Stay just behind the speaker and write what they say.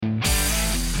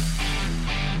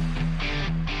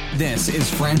This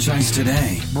is Franchise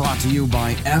Today, brought to you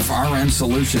by FRM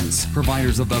Solutions,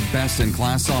 providers of the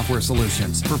best-in-class software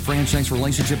solutions for franchise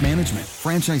relationship management.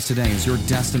 Franchise Today is your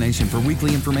destination for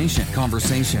weekly information,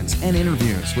 conversations, and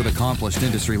interviews with accomplished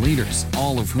industry leaders,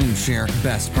 all of whom share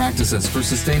best practices for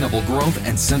sustainable growth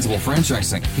and sensible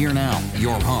franchising. Here now,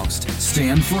 your host,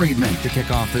 Stan Friedman, to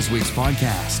kick off this week's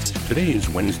podcast. Today is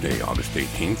Wednesday, August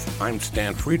 18th. I'm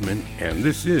Stan Friedman, and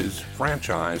this is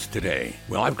Franchise Today.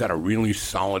 Well, I've got a really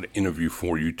solid interview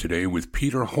for you today with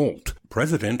Peter Holt,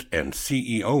 President and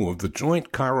CEO of the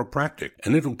Joint Chiropractic,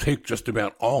 and it'll take just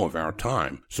about all of our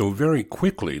time. So very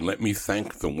quickly, let me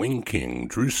thank the Wing King,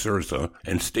 Drew Cerza,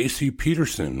 and Stacy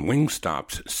Peterson,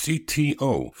 Wingstop's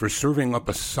CTO, for serving up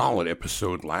a solid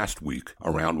episode last week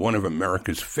around one of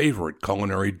America's favorite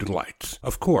culinary delights.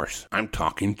 Of course, I'm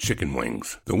talking chicken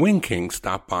wings. The Wing King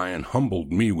stopped by and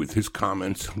humbled me with his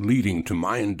comments leading to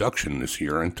my induction this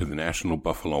year into the National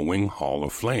Buffalo Wing Hall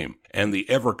of Fame. And the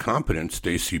ever-competent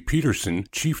Stacy Peterson,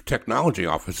 Chief Technology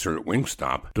Officer at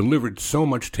Wingstop, delivered so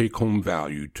much take-home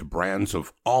value to brands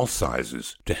of all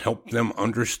sizes to help them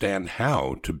understand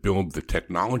how to build the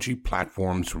technology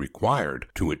platforms required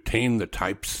to attain the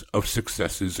types of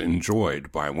successes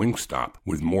enjoyed by Wingstop,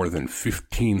 with more than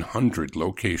 1,500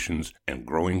 locations and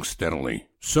growing steadily.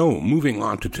 So, moving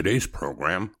on to today's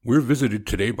program, we're visited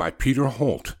today by Peter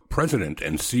Holt, President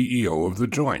and CEO of The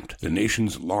Joint, the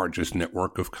nation's largest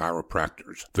network of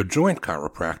chiropractors. The Joint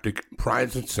Chiropractic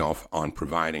prides itself on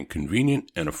providing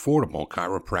convenient and affordable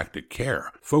chiropractic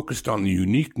care, focused on the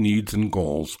unique needs and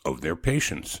goals of their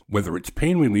patients. Whether it's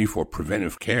pain relief or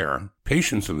preventive care,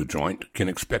 patients of The Joint can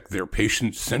expect their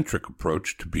patient-centric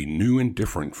approach to be new and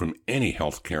different from any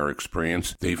healthcare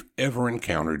experience they've ever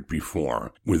encountered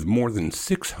before. With more than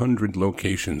 600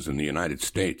 locations in the United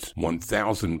States,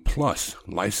 1,000 plus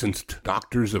licensed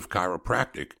doctors of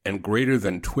chiropractic, and greater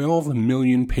than 12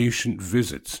 million patient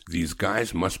visits, these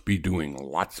guys must be doing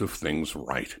lots of things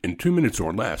right. In 2 minutes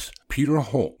or less, Peter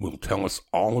Holt will tell us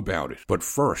all about it. But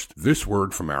first, this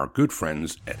word from our good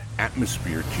friends at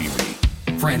Atmosphere TV.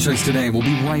 Franchise Today will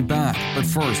be right back, but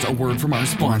first, a word from our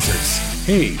sponsors.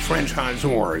 Hey,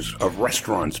 franchisors of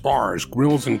restaurants, bars,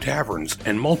 grills, and taverns,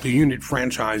 and multi-unit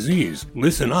franchisees,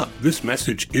 listen up. This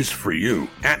message is for you.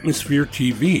 Atmosphere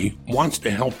TV wants to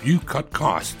help you cut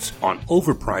costs on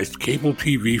overpriced cable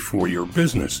TV for your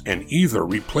business and either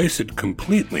replace it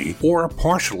completely or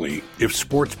partially if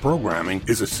sports programming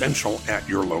is essential at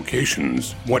your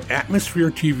locations. What Atmosphere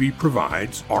TV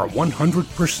provides are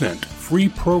 100% free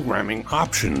programming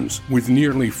options with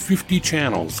nearly 50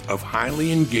 channels of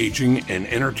highly engaging and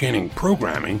entertaining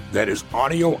programming that is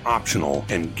audio optional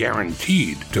and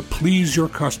guaranteed to please your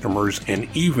customers and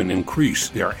even increase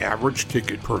their average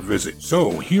ticket per visit.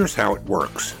 So here's how it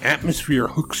works. Atmosphere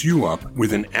hooks you up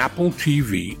with an Apple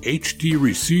TV HD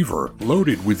receiver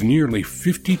loaded with nearly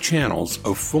 50 channels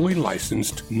of fully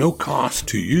licensed, no cost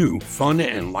to you, fun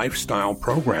and lifestyle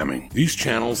programming. These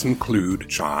channels include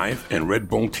Chive and Red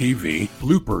Bull TV,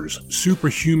 bloopers,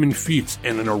 superhuman feats,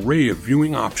 and an array of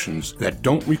viewing options that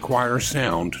don't require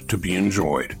sound to be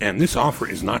enjoyed. And this offer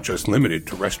is not just limited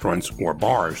to restaurants or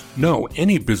bars. No,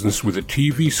 any business with a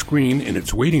TV screen in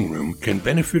its waiting room can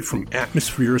benefit from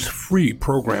Atmosphere's free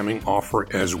programming offer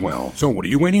as well. So what are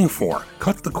you waiting for?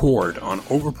 Cut the cord on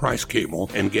overpriced cable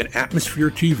and get Atmosphere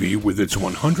TV with its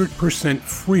 100%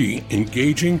 free,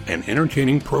 engaging, and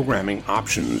entertaining programming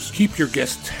options. Keep your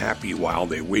guests happy while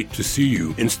they wait to see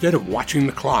you instead of watching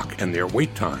the clock and their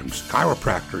wait times.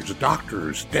 Chiropractors,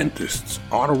 doctors, dentists,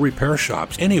 auto repair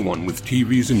shops, anyone with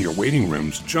TVs in your waiting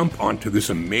rooms, jump onto this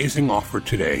amazing offer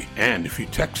today. And if you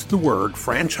text the word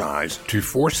franchise to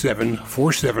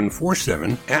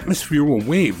 474747, Atmosphere will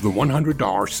waive the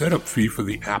 $100 setup fee for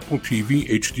the Apple TV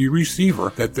HD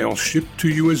receiver that they'll ship to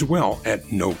you as well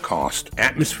at no cost.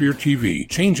 Atmosphere TV,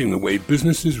 changing the way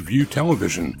businesses view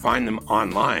television. Find them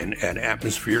online at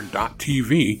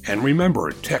atmosphere.tv, and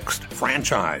remember, text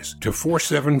franchise to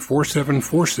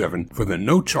 474747 for the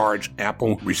no-charge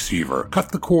Apple receiver.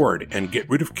 Cut the cord and get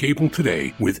rid of cable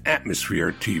today with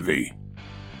Atmosphere TV.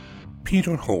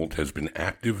 Peter Holt has been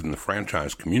active in the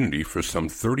franchise community for some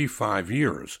 35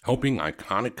 years, helping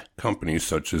iconic companies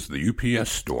such as the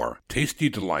UPS Store, Tasty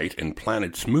Delight, and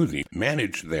Planet Smoothie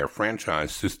manage their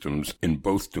franchise systems in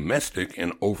both domestic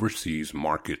and overseas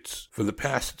markets. For the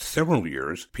past several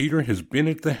years, Peter has been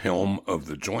at the helm of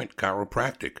the Joint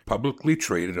Chiropractic, publicly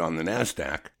traded on the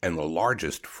NASDAQ, and the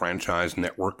largest franchise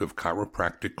network of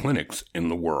chiropractic clinics in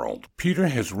the world. Peter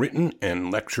has written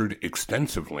and lectured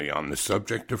extensively on the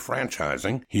subject of franchise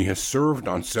franchising. He has served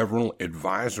on several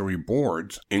advisory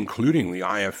boards, including the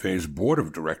IFA's board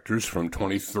of directors from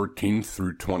 2013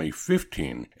 through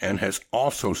 2015, and has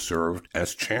also served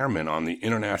as chairman on the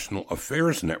International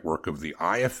Affairs Network of the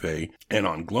IFA and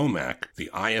on GLOMAC, the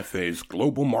IFA's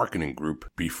global marketing group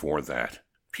before that.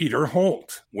 Peter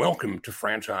Holt, welcome to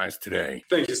Franchise Today.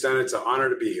 Thank you, Stan. It's an honor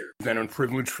to be here. And a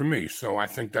privilege for me, so I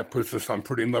think that puts us on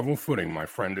pretty level footing, my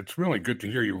friend. It's really good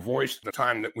to hear your voice. The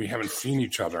time that we haven't seen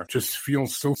each other just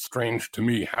feels so strange to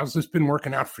me. How's this been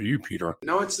working out for you, Peter?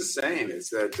 No, it's the same.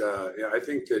 It's that I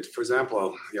think that, for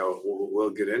example, we'll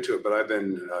get into it, but I've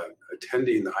been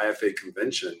attending the IFA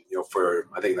convention, for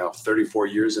I think now 34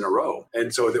 years in a row.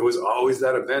 And so there was always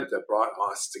that event that brought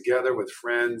us together with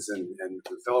friends and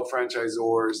fellow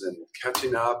franchisors and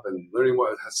catching up and learning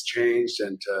what has changed.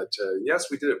 And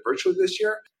yes, we did it virtually this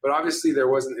year, but obviously there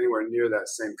wasn't anywhere near that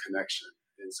same connection.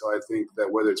 And so I think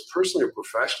that whether it's personally or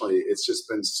professionally, it's just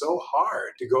been so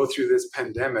hard to go through this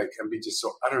pandemic and be just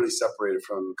so utterly separated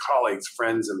from colleagues,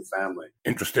 friends, and family.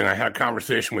 Interesting. I had a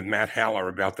conversation with Matt Haller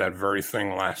about that very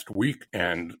thing last week.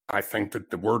 And I think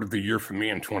that the word of the year for me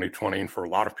in 2020 and for a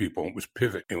lot of people was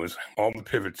pivot. It was all the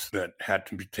pivots that had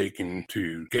to be taken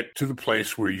to get to the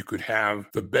place where you could have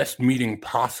the best meeting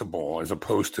possible as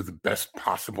opposed to the best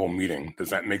possible meeting.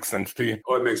 Does that make sense to you?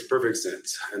 Oh, it makes perfect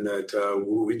sense. And that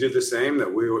we did the same,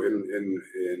 that we were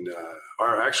in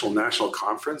our actual national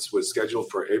conference was scheduled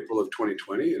for April of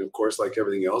 2020. And of course, like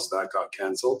everything else, that got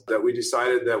canceled. That we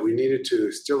decided that we needed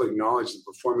to still acknowledge the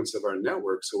performance of our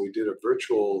network. So we did a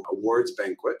virtual awards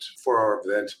banquet for our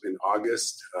event in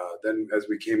August. Then as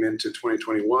we came into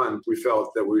 2021, we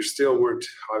felt that we still weren't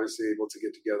obviously able to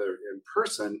get together in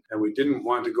person. And we didn't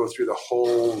want to go through the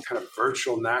whole kind of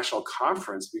virtual national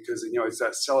conference because, it's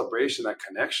that celebration, that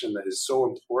connection that is so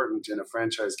important in a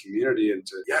franchise community. And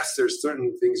yes, there's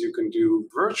certain things you can do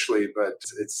virtually, but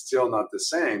it's still not the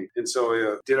same. And so we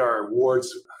did our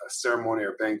awards ceremony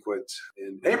or banquet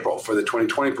in April for the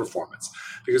 2020 performance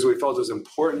because we felt it was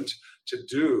important to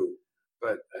do,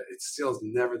 but it still is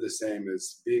never the same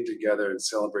as being together and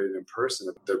celebrating in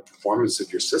person the performance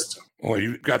of your system. Well,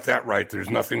 you got that right. There's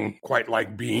nothing quite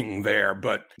like being there,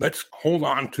 but let's hold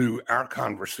on to our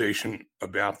conversation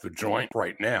about the joint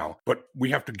right now. But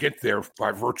we have to get there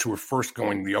by virtue of first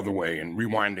going the other way and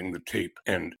rewinding the tape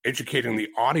and educating the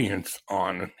audience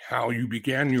on how you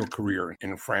began your career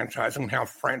in franchising, how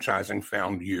franchising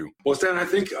found you. Well, Stan, I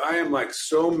think I am like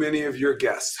so many of your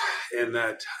guests in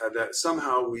that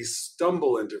somehow we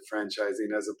stumble into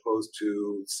franchising as opposed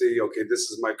to see, okay, this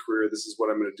is my career, this is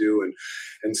what I'm going to do,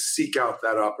 and seek out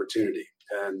that opportunity.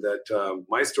 And that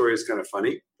my story is kind of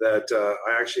funny, that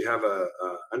I actually have a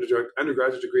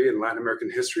undergraduate degree in Latin American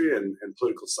history and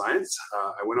political science.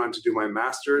 I went on to do my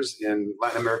master's in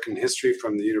Latin American history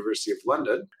from the University of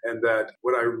London. And that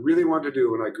what I really wanted to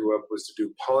do when I grew up was to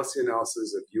do policy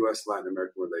analysis of U.S.-Latin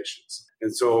American relations.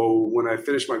 And so when I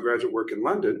finished my graduate work in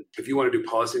London, if you want to do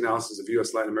policy analysis of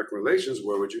U.S.-Latin American relations,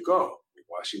 where would you go?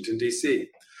 Washington, D.C.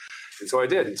 And so I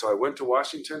did. And so I went to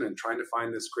Washington and trying to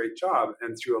find this great job.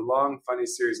 And through a long, funny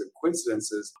series of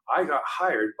coincidences, I got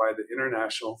hired by the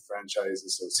International Franchise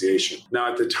Association.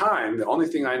 Now, at the time, the only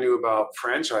thing I knew about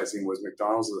franchising was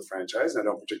McDonald's as a franchise. And I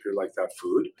don't particularly like that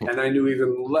food. And I knew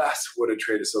even less what a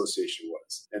trade association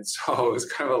was. And so it was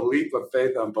kind of a leap of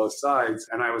faith on both sides.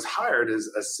 And I was hired as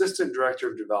Assistant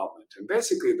Director of Development. And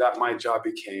basically that my job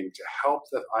became to help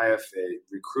the IFA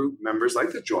recruit members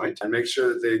like the Joint and make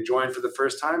sure that they join for the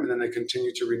first time and then they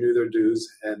continue to renew their dues,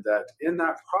 and that in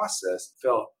that process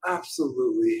fell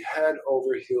absolutely head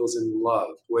over heels in love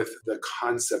with the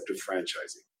concept of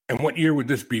franchising. And what year would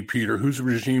this be, Peter? Whose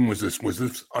regime was this? Was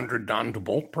this under Don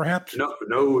DeBolt, perhaps?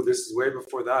 No, this is way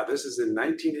before that. This is in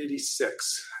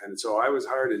 1986. And so I was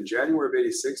hired in January of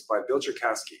 86 by Bill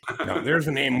Cherkasky. Now, there's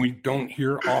a name we don't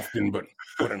hear often, but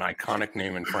what an iconic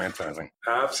name in franchising.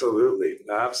 Absolutely.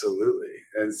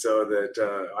 And so that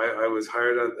I was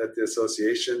hired at the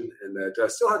association, and that I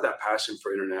still had that passion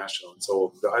for international. And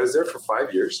so I was there for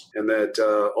 5 years, and that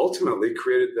ultimately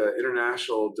created the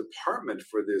international department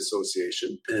for the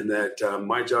association. And that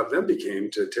my job then became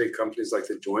to take companies like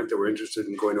the Joint that were interested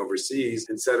in going overseas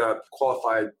and set up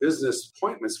qualified business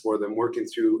appointments for them, working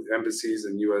through embassies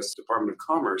and U.S. Department of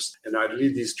Commerce. And I'd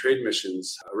lead these trade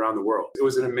missions around the world. It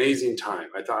was an amazing time.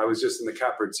 I thought I was just in the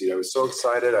catbird seat. I was so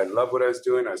excited. I loved what I was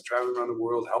doing. I was traveling around the world.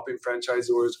 world, helping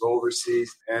franchisors go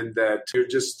overseas, and that you're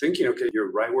just thinking, okay,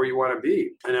 you're right where you want to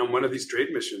be. And on one of these trade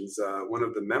missions, one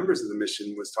of the members of the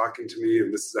mission was talking to me,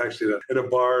 and this is actually in a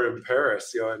bar in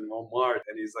Paris, in Montmartre,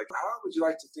 and he's like, how would you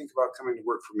like to think about coming to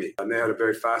work for me? And they had a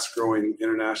very fast-growing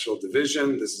international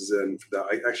division. This is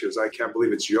I can't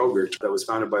believe it's yogurt, that was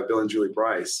founded by Bill and Julie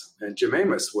Bryce. And Jim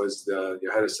Amos was the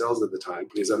head of sales at the time.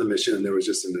 He was on the mission, and there was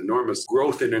just an enormous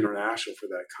growth in international for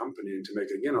that company. And to make,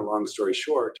 again, a long story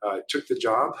short, took the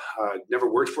job,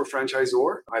 never worked for a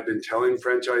franchisor. I've been telling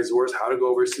franchisors how to go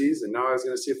overseas, and now I was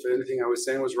going to see if anything I was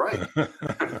saying was right.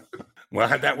 Well,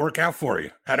 how'd that work out for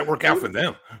you? How'd it work out for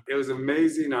them? It was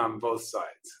amazing on both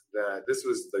sides. That this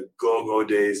was the go-go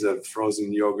days of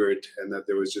frozen yogurt, and that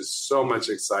there was just so much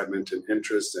excitement and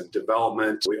interest and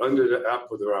development. We ended up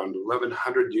with around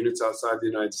 1,100 units outside the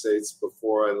United States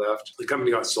before I left. The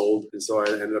company got sold, and so I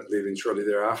ended up leaving shortly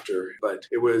thereafter. But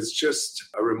it was just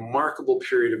a remarkable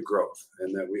period of growth,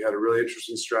 and that we had a really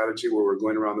interesting strategy where we're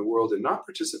going around the world and not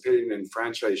participating in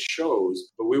franchise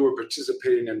shows, but we were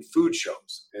participating in food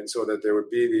shows. And so that there would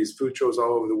be these food shows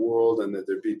all over the world, and that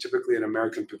there'd be typically an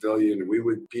American pavilion, and we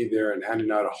would be there and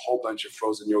handing out a whole bunch of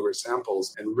frozen yogurt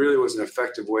samples, and really was an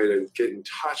effective way to get in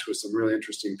touch with some really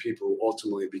interesting people who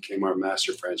ultimately became our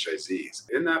master franchisees.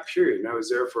 In that period, and I was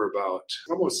there for about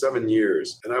almost 7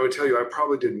 years, and I would tell you I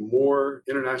probably did more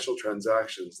international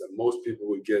transactions than most people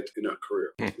would get in a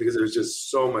career, because there was just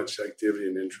so much activity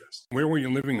and interest. Where were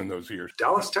you living in those years?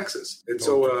 Dallas, Texas. And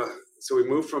so we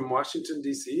moved from Washington,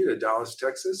 D.C. to Dallas,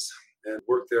 Texas, and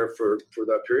worked there for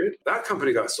that period. That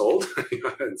company got sold.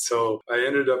 And so I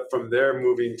ended up from there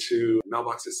moving to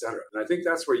Mailbox, etc. And I think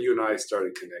that's where you and I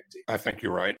started connecting. I think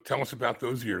you're right. Tell us about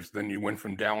those years. Then you went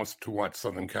from Dallas to what,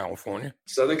 Southern California?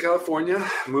 Southern California,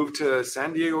 moved to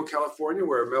San Diego, California,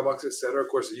 where Mailbox, etc. Of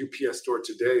course, the UPS store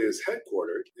today is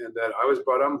headquartered. And that I was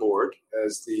brought on board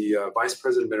as the Vice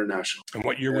President of International. And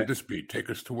what year would this be?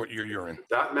 Take us to what year you're in.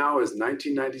 That now is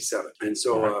 1997. And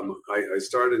so I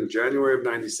started in January of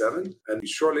 97. And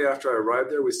shortly after I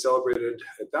arrived there, we celebrated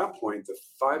at that point the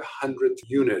 500th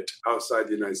unit outside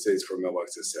the United States for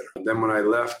Mailbox, etc. And then when I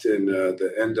left in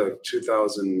the end of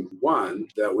 2001,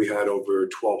 that we had over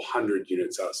 1,200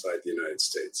 units outside the United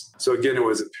States. So again, it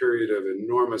was a period of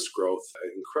enormous growth,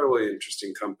 an incredibly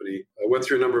interesting company. I went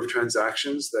through a number of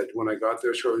transactions that when I got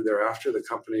there shortly thereafter, the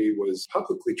company was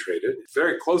publicly traded,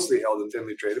 very closely held and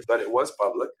thinly traded, but it was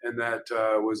public, and that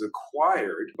was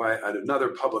acquired by another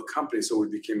public company. So we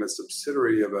became a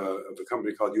subsidiary of a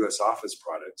company called U.S. Office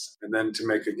Products. And then to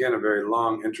make, again, a very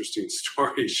long, interesting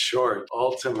story short,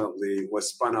 ultimately was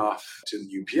spun off to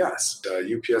UPS.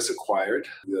 UPS acquired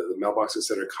the Mailbox,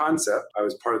 etc. concept. I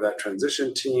was part of that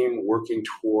transition team working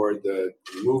toward the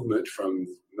movement from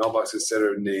Mailbox,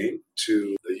 etc. name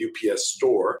to the UPS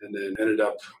store, and then ended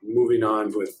up moving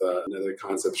on with another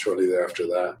concept shortly thereafter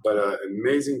that. But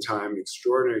amazing time,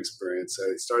 extraordinary experience.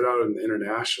 I started out in the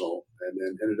international and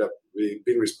then ended up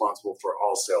being responsible for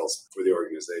all sales for the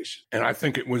organization. And I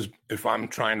think it was, if I'm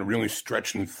trying to really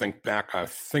stretch and think back, I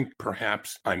think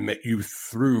perhaps I met you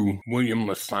through William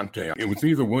Lasante. It was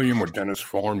either William or Dennis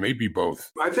Fawn, maybe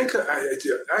both. I think,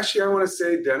 I want to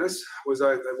say Dennis was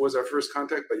our first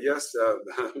contact, but yes,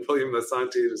 William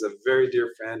Lasante was a very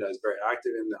dear friend. I was very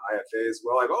active in the IFA as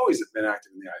well. I've always been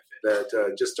active in the IFA.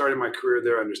 That just started my career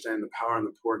there, understanding the power and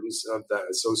importance of that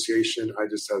association. I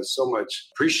just have so much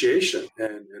appreciation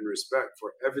and respect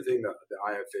for everything that the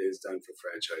IFA has done for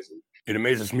franchising. It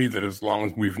amazes me that as long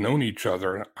as we've known each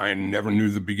other, I never knew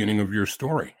the beginning of your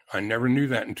story. I never knew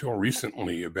that until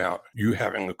recently about you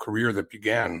having a career that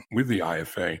began with the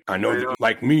IFA. I know that,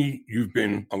 like me, you've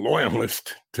been a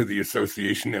loyalist to the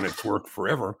association and its work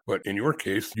forever. But in your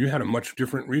case, you had a much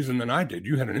different reason than I did.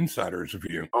 You had an insider's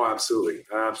view. Oh, absolutely.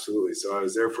 Absolutely. So I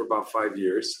was there for about 5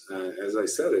 years. As I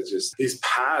said, it's just these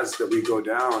paths that we go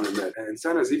down, and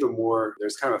Santa's even more,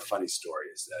 there's kind of a funny story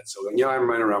is that. So, I'm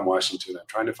running around Washington. I'm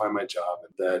trying to find my job,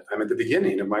 and that I'm at the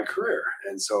beginning of my career.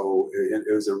 And so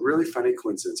it was a really funny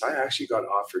coincidence. I actually got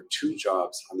offered 2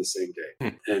 jobs on the same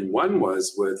day. And one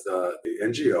was with the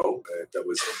NGO that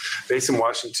was based in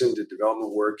Washington, did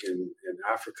development work in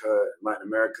Africa, Latin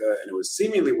America, and it was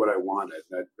seemingly what I wanted.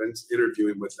 And I'd been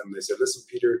interviewing with them. They said, listen,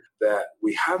 Peter, that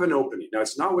we have an opening. Now,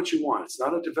 it's not what you want. It's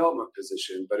not a development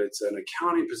position, but it's an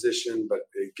accounting position, but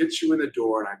it gets you in the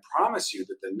door. And I promise you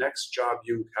that the next job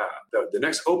you have, the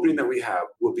next opening that we have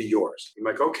will be yours. I'm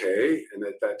like, okay. And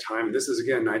at that time, this is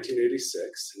again,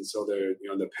 1986. And so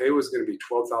the pay was going to be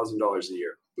 $12,000 a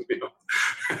year.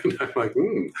 And I'm like,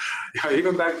 Yeah,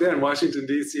 even back then, Washington,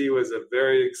 D.C. was a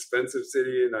very expensive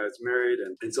city, and I was married.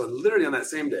 And so literally on that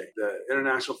same day, the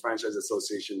International Franchise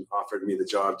Association offered me the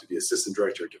job to be assistant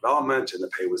director of development, and the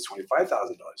pay was $25,000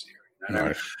 a year.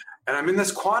 Nice. And I'm in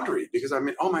this quandary because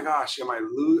oh my gosh, I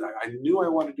knew I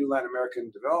wanted to do Latin American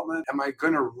development. Am I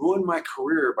going to ruin my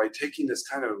career by taking this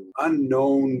kind of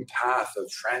unknown path of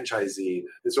franchising?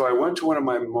 And so I went to one of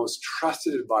my most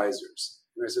trusted advisors.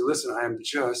 And I said, listen,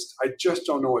 I just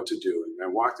don't know what to do. And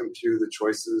I walked him through the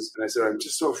choices. And I said, I'm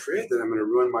just so afraid that I'm going to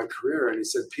ruin my career. And he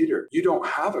said, Peter, you don't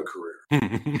have a career.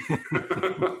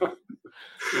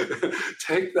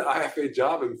 Take the IFA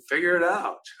job and figure it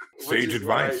out. Sage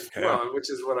advice.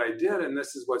 Which is what I did. And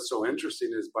this is what's so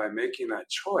interesting is by making that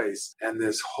choice, and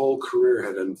this whole career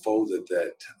had unfolded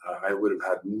that I would have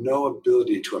had no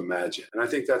ability to imagine. And I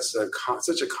think that's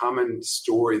such a common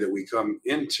story that we come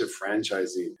into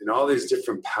franchising in all these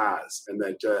different paths. And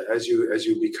that as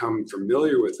you become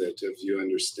familiar with it, if you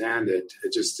understand it,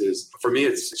 it just is, for me,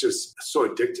 it's just so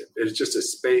addictive. It's just a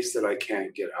space that I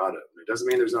can't get out of. It doesn't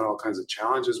mean there's not all kinds of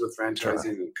challenges with franchising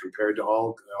and compared to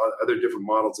all other different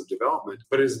models of development,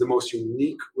 but it is the most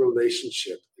unique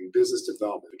relationship in business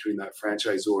development between that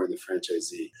franchisor and the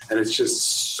franchisee. And it's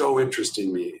just so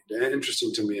interesting to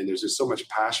me. And there's just so much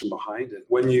passion behind it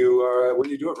when you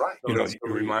do it right. You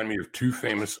remind me of two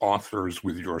famous authors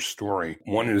with your story.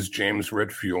 One is James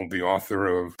Redfield, the author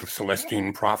of The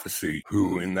Celestine Prophecy,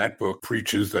 who in that book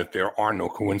preaches that there are no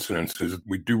coincidences.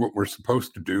 We do what we're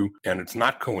supposed to do, and it's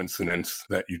not coincidence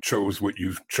that you chose what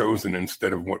you've chosen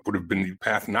instead of what would have been the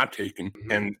path not taken.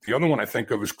 Mm-hmm. And the other one I think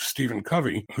of is Stephen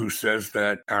Covey, who says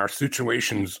that our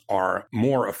situations are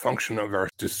more a function of our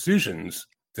decisions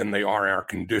than they are our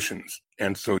conditions.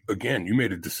 And so, again, you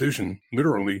made a decision,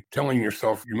 literally telling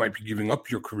yourself you might be giving up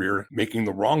your career, making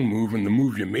the wrong move, and the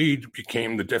move you made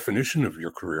became the definition of your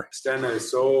career. Stan, that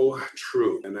is so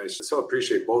true. And I so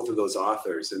appreciate both of those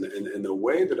authors. And the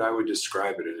way that I would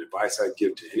describe it, and advice I'd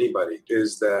give to anybody,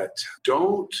 is that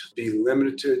don't be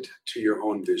limited to your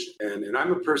own vision. And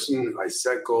I'm a person, I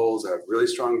set goals, I have really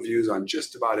strong views on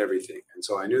just about everything. And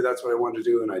so I knew that's what I wanted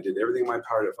to do, and I did everything in my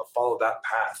part to follow that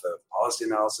path of policy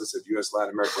analysis of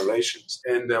U.S.-Latin American relations.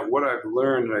 And what I've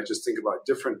learned, and I just think about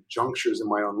different junctures in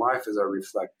my own life as I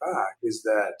reflect back, is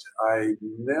that I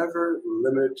never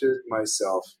limited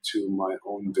myself to my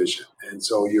own vision. And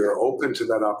so you're open to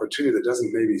that opportunity that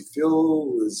doesn't maybe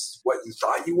feel as what you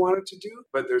thought you wanted to do,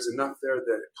 but there's enough there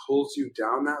that pulls you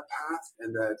down that path,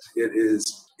 and that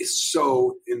it's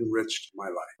so enriched my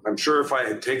life. I'm sure if I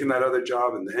had taken that other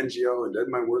job in the NGO and did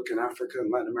my work in Africa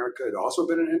and Latin America, it'd also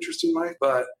been an interesting life.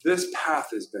 But this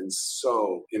path has been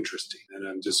so interesting. And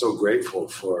I'm just so grateful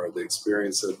for the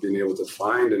experience of being able to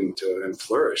find and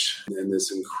flourish in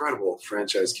this incredible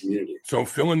franchise community. So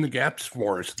fill in the gaps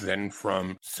for us then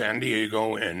from San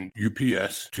Diego and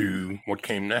UPS to what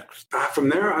came next. From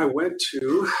there, I went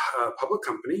to a public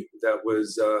company that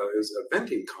was a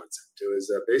vending concept. It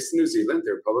was based in New Zealand.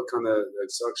 They were public on the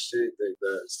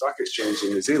stock exchange in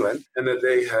New Zealand, and that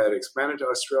they had expanded to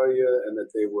Australia, and that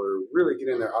they were really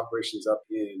getting their operations up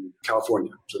in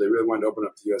California. So they really wanted to open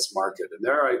up the U.S. market. And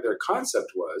their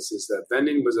concept is that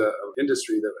vending was an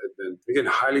industry that had been, again,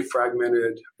 highly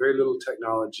fragmented, very little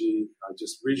technology,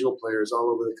 just regional players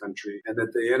all over the country, and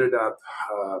that they ended up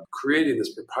creating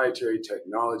this proprietary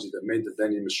technology that made the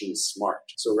vending machine smart.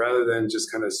 So rather than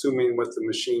just kind of assuming what the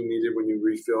machine needed when you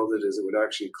refilled it, is it would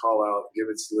actually call out, give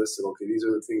its list of, okay, these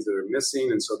are the things that are missing.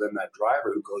 And so then that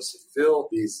driver who goes to fill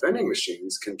these vending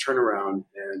machines can turn around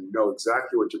and know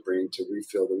exactly what to bring to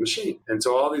refill the machine. And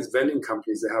so all these vending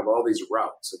companies, they have all these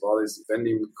routes of all this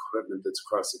vending equipment that's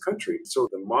across the country. So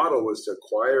the model was to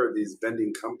acquire these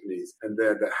vending companies and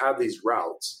then have these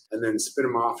routes and then spin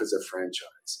them off as a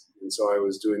franchise. And so I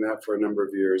was doing that for a number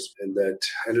of years, and that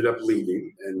ended up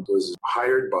leaving and was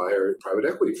hired by a private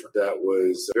equity firm that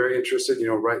was very interested,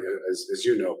 right, as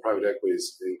you know, private equity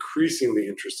is increasingly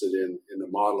interested in the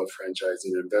model of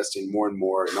franchising, investing more and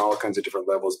more in all kinds of different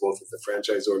levels, both at the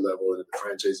franchisor level and at the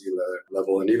franchisee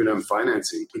level, and even on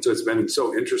financing. And so it's been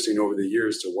so interesting over the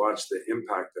years to watch the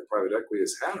impact that private equity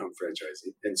has had on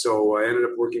franchising. And so I ended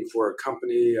up working for a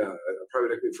company, a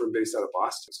private equity firm based out of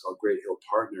Boston. It's called Great Hill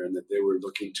Partner, and that they were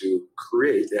looking to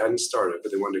they hadn't started,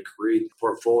 but they wanted to create a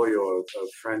portfolio of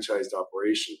franchised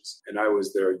operations. And I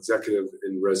was their executive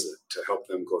in resident to help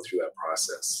them go through that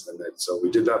process. And then, so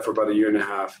we did that for about a year and a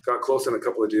half, got close on a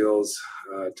couple of deals.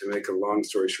 To make a long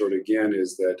story short again,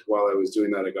 is that while I was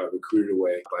doing that, I got recruited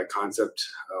away by Concept,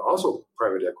 also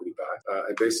private equity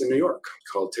backed, based in New York,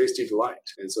 called Tasty Delight.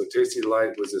 And so Tasty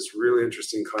Delight was this really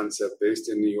interesting concept based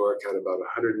in New York, had about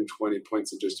 120 many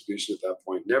points of distribution at that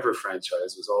point. Never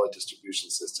franchised, it was all a distribution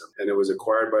system. And it was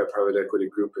acquired by a private equity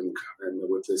group and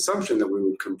with the assumption that we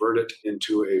would convert it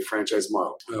into a franchise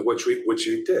model, which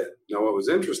we did. Now, what was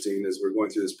interesting is we're going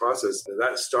through this process.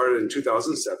 That started in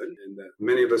 2007, and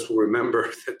many of us will remember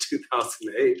that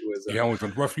 2008 was it was a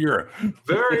rough year.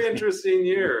 Very interesting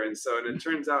year. And it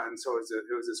turns out,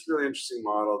 it was this really interesting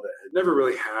model that had never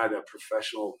really had a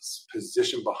professional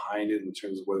position behind it in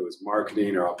terms of whether it was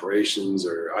marketing or operations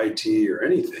or IT or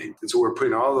anything. And so we're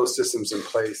putting all those systems in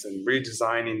place and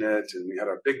redesigning it. And we had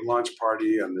our big launch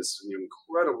party on this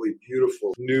incredibly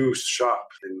beautiful new shop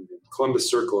in Columbus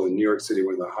Circle in New York City,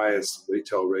 one of the highest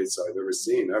retail rates I've ever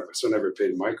seen. I've never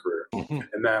paid in my career. Mm-hmm.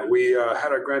 And that we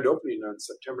had our grand opening on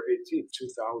September 18th,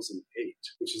 2008,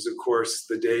 which is, of course,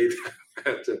 the day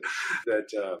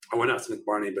that I went out to Smith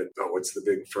Barney, but what's the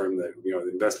big firm that, the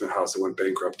investment house that went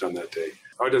bankrupt on that day?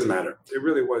 Oh, it doesn't matter. It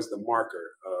really was the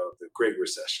marker of the Great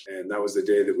Recession. And that was the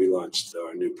day that we launched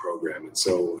our new program. And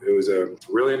so it was a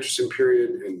really interesting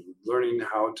period in learning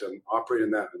how to operate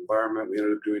in that environment. We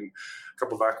ended up doing a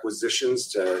couple of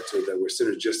acquisitions that were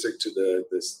synergistic to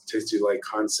this Tasty Light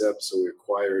concept. So we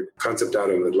acquired a concept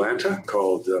out of Atlanta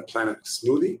called Planet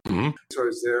Smoothie. Mm-hmm. So I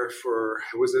was there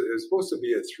it was supposed to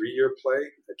be a 3-year play.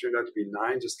 It turned out to be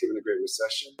 9, just given the Great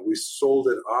Recession. We sold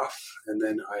it off, and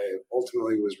then I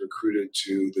ultimately was recruited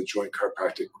to the Joint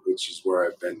Chiropractic, which is where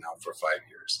I've been now for 5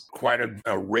 years. Quite an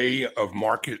array of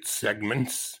market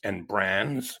segments and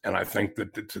brands, and I think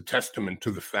that it's a testament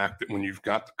to the fact that when you've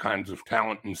got the kinds of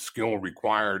talent and skill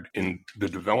required in the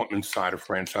development side of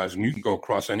franchising, you can go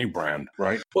across any brand,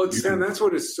 right? Well, Stan, that's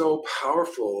what is so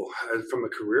powerful from a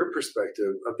career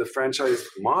perspective of the franchise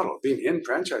model, being in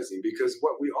franchising, because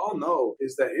what we all know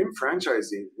is that in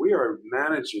franchising, we are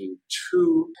managing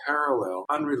 2 parallel,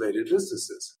 unrelated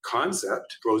businesses.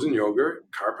 Concept, frozen yogurt,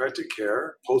 chiropractic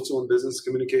care, postal and business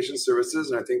communication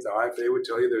services, and I think the IFA would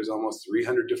tell you there's almost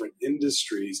 300 different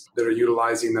industries that are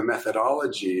utilizing the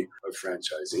methodology of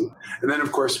franchising. And then,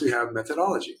 of course, we have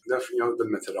methodology, the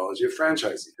methodology of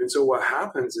franchising. And so what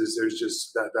happens is there's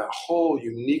just that whole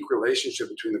unique relationship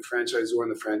between the franchisor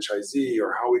and the franchisee,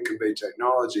 or how we convey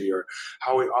technology, or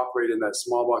how we operate in that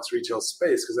small box retail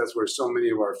space, because that's where so many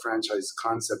of our franchise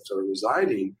concepts are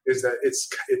residing, is that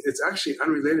it's actually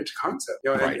unrelated to concept.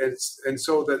 Right. And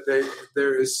so that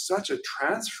there is such a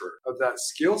transfer of that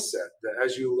skill set that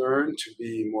as you learn to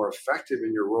be more effective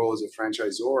in your role as a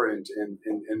franchisor,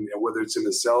 and whether it's in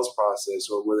the sales process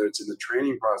or whether it's in the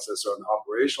training process or the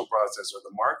operational process or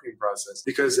the marketing process,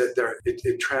 because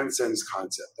it transcends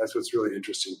concept. That's what's really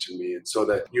interesting to me. And so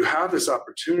that you have this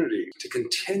opportunity to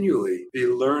continually be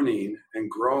learning and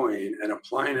growing and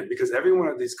applying it, because every one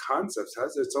of these concepts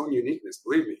has its own uniqueness.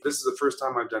 Believe me, this is the first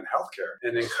time I've done healthcare.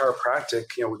 And in chiropractic,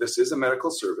 this is a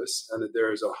medical service, and that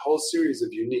there is a whole series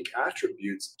of unique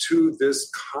attributes to this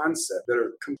concept that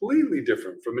are completely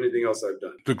different from anything else I've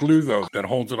done. The glue, though, that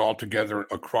holds it all together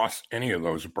across any of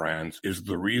those brands is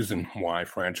the reason why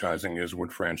franchising is what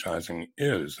franchising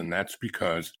is. And that's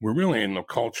because we're really in the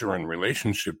culture and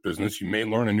relationship business. You may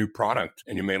learn a new product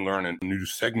and you may learn a new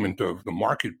segment of the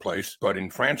marketplace, but in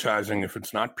franchising, if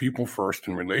it's not people first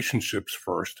and relationships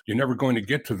first, you're never going to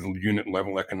get to the unit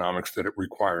level economics that it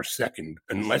requires second,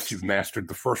 unless you've mastered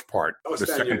the first part. The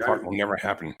second part will never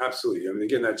happen. Absolutely.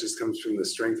 Again, that just comes from the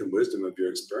strength and wisdom of your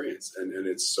experience. And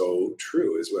it's so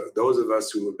true as well. Those of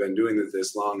us who have been doing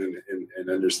this long and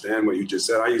understand what you just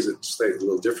said, I use it slightly a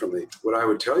little differently. What I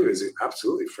would tell you is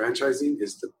absolutely, franchising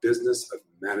is the business of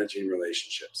managing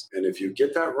relationships. And if you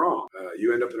get that wrong,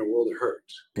 you end up in a world of hurt.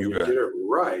 When you get it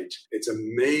right, it's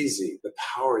amazing the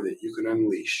power that you can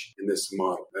unleash in this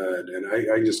model. And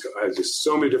I have just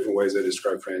so many different ways I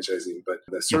describe franchising, but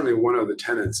that's certainly one of the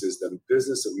tenets is the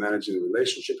business of managing the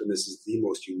relationship. And this is the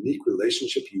most unique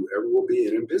relationship you ever will be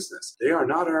in business. They are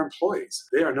not our employees.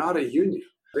 They are not a union.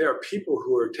 They are people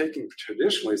who are taking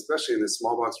traditionally, especially in the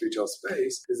small box retail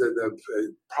space, is that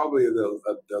probably the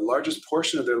largest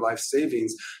portion of their life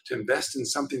savings to invest in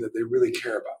something that they really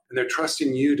care about. And they're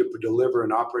trusting you to deliver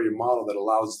an operating model that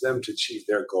allows them to achieve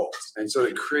their goals. And so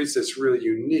it creates this really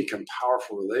unique and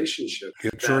powerful relationship.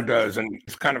 It sure does. And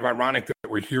it's kind of ironic that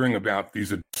we're hearing about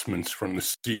these adjustments from the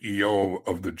CEO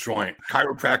of the Joint.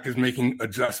 Chiropractic is making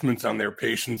adjustments on their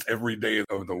patients every day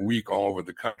of the week all over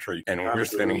the country. And we're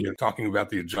standing here talking about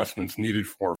the adjustments needed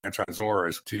for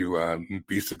franchisors to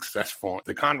be successful.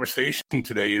 The conversation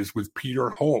today is with Peter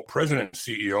Holt, President and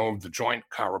CEO of the Joint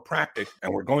Chiropractic.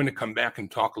 And we're going to come back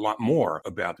and talk a lot more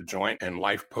about the Joint and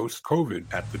life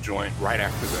post-COVID at the Joint right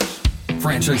after this.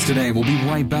 Franchise Today will be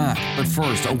right back. But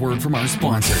first, a word from our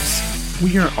sponsors.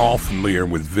 We are all familiar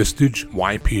with Vistage,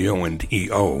 YPO, and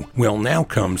EO. Well, now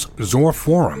comes Zor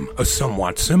Forum, a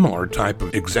somewhat similar type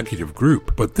of executive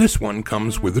group, but this one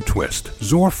comes with a twist.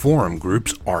 Zor Forum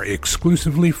groups are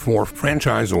exclusively for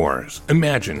franchisors.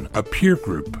 Imagine a peer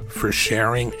group for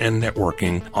sharing and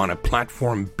networking on a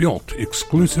platform built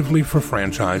exclusively for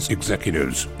franchise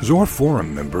executives. Zor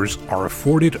Forum members are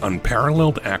afforded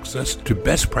unparalleled access to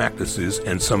best practices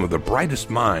and some of the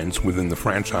brightest minds within the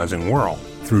franchising world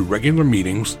through regular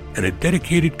meetings and a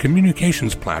dedicated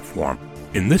communications platform.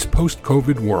 In this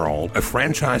post-COVID world, a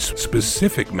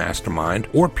franchise-specific mastermind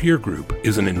or peer group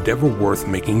is an endeavor worth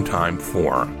making time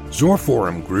for. Zor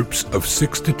Forum groups of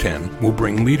 6 to 10 will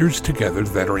bring leaders together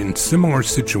that are in similar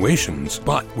situations,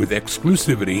 but with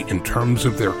exclusivity in terms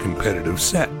of their competitive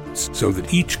sets, so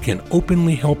that each can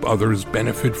openly help others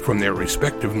benefit from their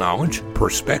respective knowledge,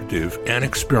 perspective, and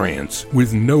experience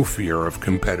with no fear of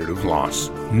competitive loss.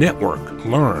 Network,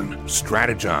 learn,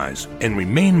 strategize, and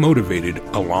remain motivated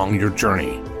along your journey.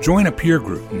 Join a peer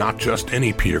group, not just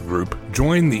any peer group.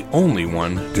 Join the only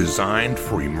one designed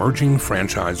for emerging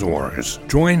franchisors.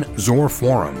 Join Zor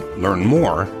Forum. Learn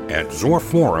more at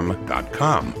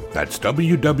zorforum.com. That's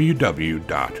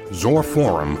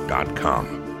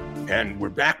www.zorforum.com. And we're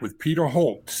back with Peter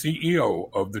Holt, CEO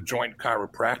of The Joint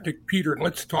Chiropractic. Peter,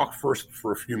 let's talk first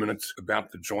for a few minutes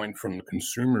about The Joint from the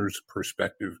consumer's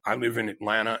perspective. I live in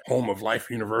Atlanta, home of Life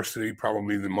University,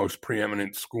 probably the most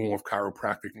preeminent school of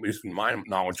chiropractic, at least in my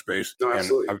knowledge base. No,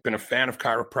 absolutely. And I've been a fan of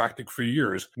chiropractic for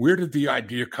years. Where did the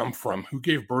idea come from? Who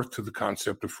gave birth to the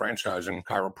concept of franchising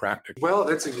chiropractic? Well,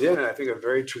 that's, again, I think a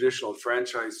very traditional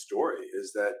franchise story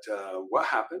is that what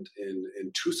happened in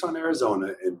Tucson,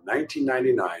 Arizona in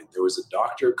 1999, there was a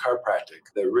doctor of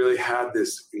chiropractic that really had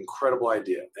this incredible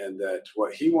idea, and that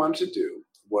what he wanted to do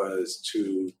was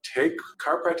to take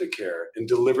chiropractic care and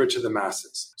deliver it to the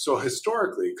masses. So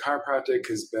historically, chiropractic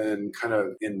has been kind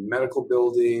of in medical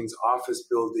buildings, office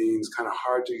buildings, kind of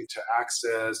hard to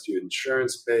access,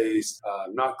 insurance-based,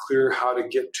 not clear how to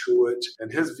get to it.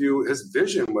 And his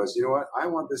vision was, you know what, I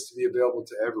want this to be available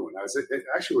to everyone.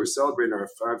 Actually, we're celebrating our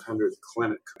 500th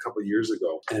clinic a couple of years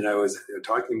ago. And I was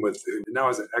talking with, now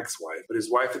as an ex-wife, but his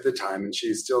wife at the time, and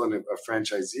she's still a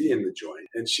franchisee in The Joint.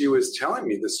 And she was telling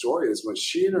me the story is when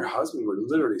she and her husband were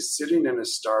literally sitting in a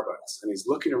Starbucks, and he's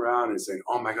looking around and saying,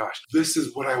 oh my gosh, this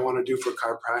is what I want to do for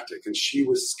chiropractic. And she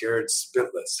was scared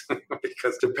spitless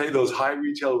because to pay those high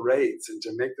retail rates and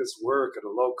to make this work at a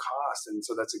low cost. And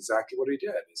so that's exactly what he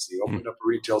did. Is he opened up a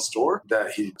retail store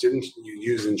that he didn't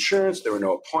use insurance. There were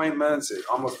no appointments. It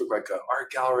almost looked like an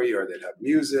art gallery, or they'd have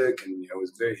music, and it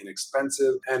was very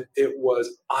inexpensive. And it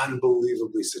was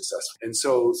unbelievably successful. And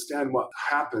so, Stan, what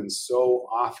happens so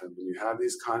often when you have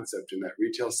these concepts in that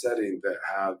retail setting that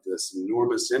have this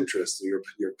enormous interest, and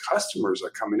your customers are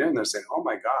coming in, they're saying, oh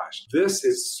my gosh, this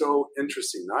is so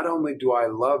interesting. Not only do I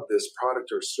love this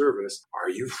product or service, are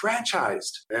you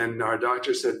franchised? And our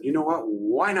doctor said, you know what,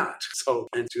 why not? So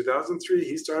in 2003,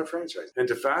 he started franchising. And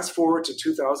to fast forward to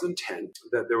 2010,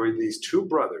 that there were these two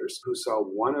brothers who saw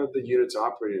one of the units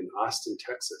operating in Austin,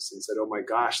 Texas, and said, oh my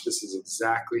gosh, this is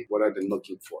exactly what I've been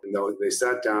looking for. And they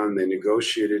sat down, they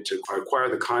negotiated to acquire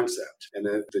the concept. And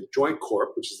the Joint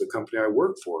Corp, which is the company I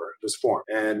work for, was formed.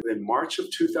 And in March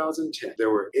of 2010, there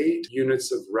were 8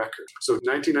 units of record. So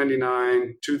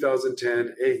 1999,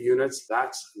 2010, 8 units,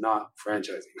 that's not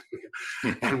franchising.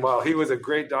 And while he was a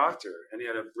great doctor and he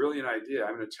had a brilliant idea,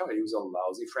 I'm going to tell you, he was a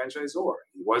lousy franchisor.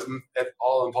 He wasn't at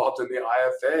all involved in the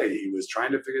IFA. He was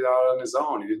trying to figure it out on his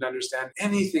own. He didn't understand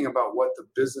anything about what the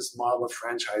business model of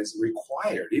franchise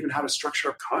required, even how to structure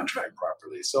a contract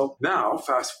properly. So now,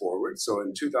 fast forward, so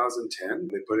in 2010,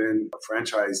 they put in a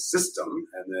franchise system,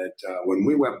 and that when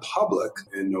we went public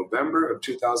in November of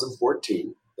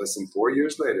 2014, less than 4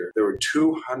 years later, there were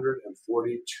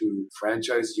 242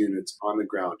 franchise units on the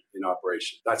ground in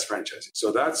operation. That's franchising.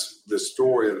 So that's the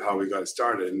story of how we got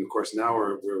started. And of course, now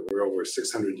we're over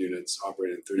 600 units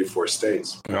operating in 34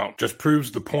 states. Well, just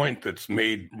proves the point that's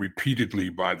made repeatedly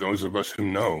by those of us who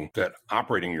know that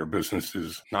operating your business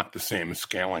is not the same as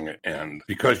scaling it. And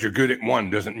because you're good at one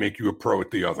doesn't make you a pro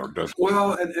at the other, does it?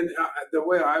 Well, and the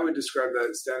way I would describe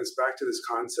that stands back to this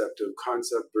concept of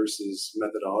concept versus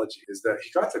methodology, is that he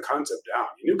got the concept down.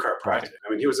 He knew chiropractic. Right. I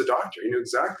mean, he was a doctor. He knew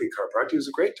exactly chiropractic. He was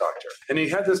a great doctor. And he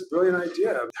had this brilliant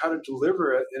idea of how to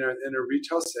deliver it in a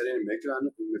retail setting and make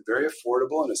it very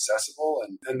affordable and accessible.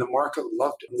 And the market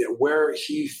loved it. Where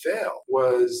he failed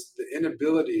was the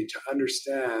inability to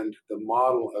understand the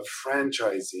model of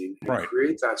franchising and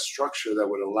create that structure that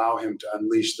would allow him to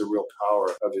unleash the real power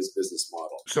of his business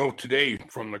model. So today,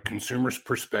 from the consumer's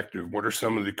perspective, what are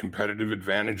some of the competitive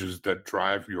advantages that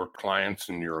drive your clients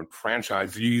and your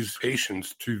franchisees'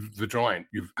 patients to the joint?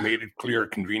 You've made it clear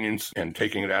convenience and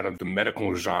taking it out of the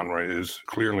medical genre is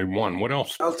clearly one. What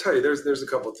else? I'll tell you, there's a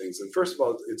couple of things. And first of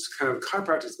all, it's kind of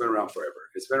chiropractic's been around forever.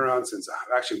 It's been around since,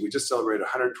 actually, we just celebrated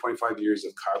 125 years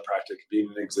of chiropractic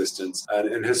being in existence.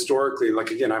 And historically,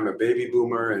 like, again, I'm a baby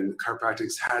boomer, and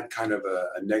chiropractic's had kind of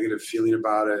a negative feeling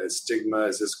about it, a stigma.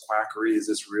 Is this quackery? Is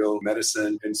this real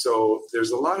medicine? And so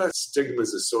there's a lot of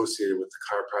stigmas associated with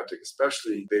chiropractic,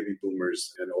 especially baby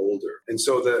boomers and older. And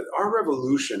so that our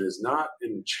revolution is not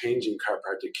in changing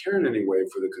chiropractic care in any way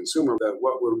for the consumer, that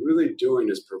what we're really doing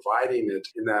is providing it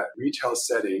in that retail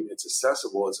setting. It's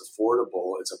accessible, it's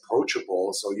affordable, it's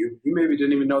approachable. So you maybe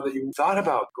didn't even know that you thought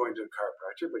about going to a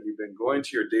chiropractor, but you've been going to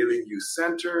your daily use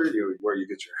center, where you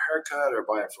get your haircut or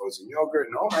buy a frozen yogurt,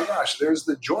 and oh my gosh, there's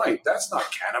the joint. That's not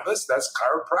cannabis, that's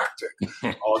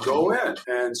chiropractic. I'll go in.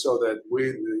 And so that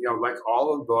we, like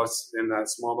all of us in that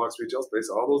small box retail space,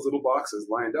 all those little boxes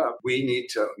lined up, we need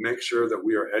to make sure that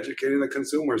we are educating the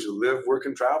consumers who live, work,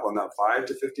 and travel in that 5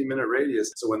 to 15-minute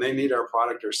radius. So when they need our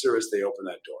product or service, they open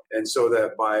that door. And so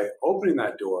that by opening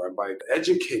that door and by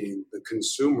educating the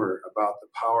consumer about the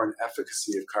power and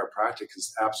efficacy of chiropractic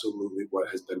is absolutely what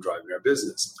has been driving our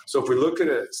business. So if we look at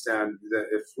it, Stan, that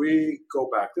if we go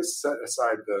back, this set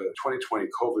aside the 2020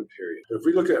 COVID period, if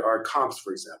we look at our comps,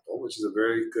 for example, which is a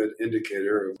very good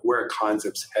indicator of where a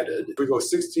concept's headed, if we go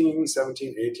 16,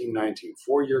 17, 18, 19,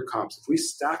 4-year comps, if we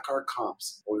stack our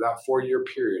comps over that 4-year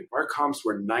period, our comps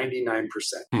were 99%.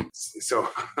 So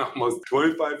almost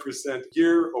 25%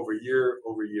 year over year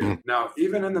over year. Now,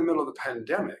 even in the middle of the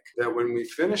pandemic, that when we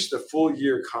finished the full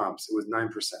year comps, it was 9%.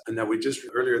 And that we just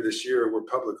earlier this year, we're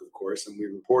public, of course, and we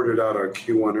reported out our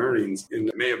Q1 earnings in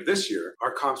May of this year.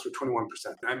 Our comps were 21%.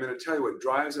 I'm going to tell you what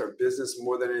drives our business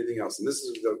more than anything else, and this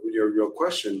is your real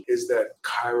question, is that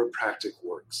chiropractic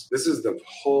works. This is the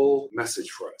whole message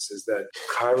for us, is that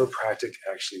chiropractic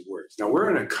actually works. Now, we're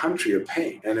in a country of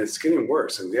pain, and it's getting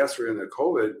worse. And yes, we're in the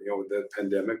COVID, the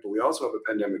pandemic, but we also have a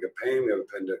pandemic of pain. We have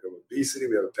a pandemic of obesity.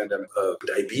 We have a pandemic of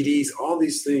diabetes, all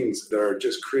these things that are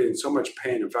just creating so much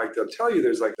pain. In fact, they'll tell you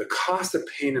there's like the cost of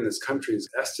pain in this country is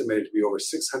estimated to be over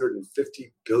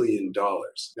 $650 billion.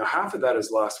 Now, half of that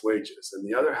is lost wages, and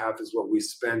the other half is what we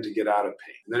spend to get out of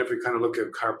pain. And then if we kind of look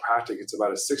at chiropractic, it's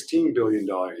about a $16 billion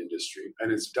industry,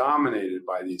 and it's dominated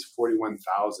by these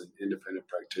 41,000 independent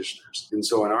practitioners. And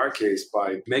so in our case,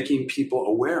 by making people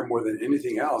aware more than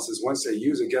anything else, is once they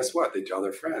use it, guess what? They tell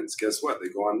their friends. Guess what? They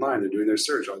go online, they're doing their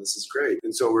search. Oh, this is great.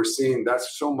 And so we're seeing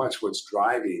that's so much what's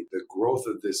driving the growth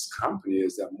of this company,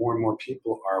 is that more and more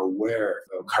people are aware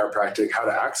of chiropractic, how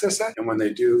to access it. And when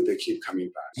they do, they keep coming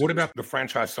back. What about the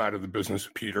franchise side of the business,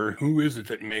 Peter? Who is it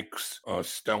that makes a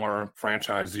stellar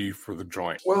franchisee for the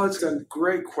joint? Well, it's a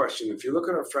great question. If you look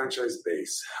at our franchise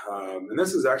base, and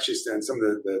this is actually, Stan, some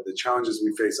of the challenges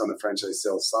we face on the franchise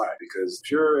sales side, because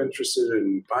if you're interested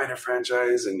in buying a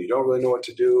franchise and you don't really know what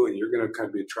to do, and you're going to kind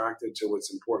of be attracted to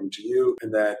what's important to you,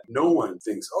 and that no one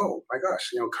thinks, oh my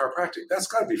gosh, chiropractic, that's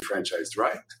got to be franchised,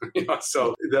 right?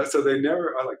 So they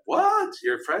never are like, what?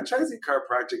 You're franchising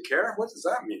chiropractic care? What does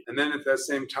that mean? And then at that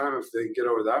same time, if they get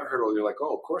over that hurdle, you're like,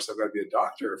 oh, of course, I've got to be a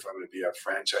doctor if I'm going to be a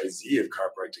franchisee of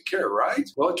chiropractic care, right?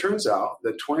 Well, it turns out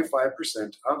that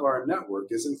 25% of our network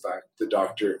is, in fact, the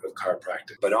doctor of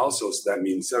chiropractic. But also, so that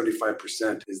means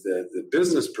 75% is the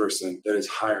business person that is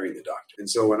hiring the doctor. And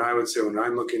so when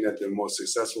I'm looking at the most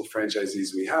successful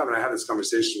franchisees we have, and I have this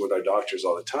conversation with our doctors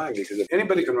all the time, because if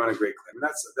anybody can run a great clinic, and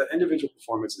that's the individual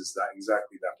performance is that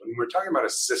exactly that. When we're talking about a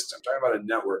system, talking about a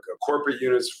network of corporate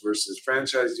units versus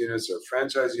franchise units, or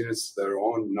franchise units that are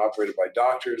owned and operated by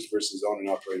doctors versus owned and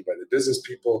operated by the business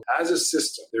people, as a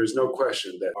system, there's no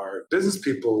question that our business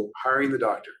people hiring the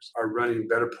doctors are running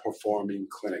better performing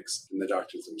clinics than the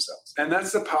doctors themselves. And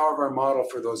that's the power of our model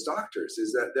for those doctors,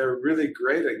 is that they're really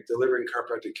great at delivering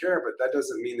chiropractic care, but that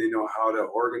doesn't mean they know how to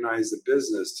organize the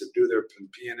business, to do their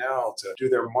P&L, to do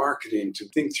their marketing, to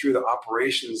think through the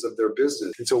operations of their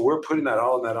business. And so we're putting that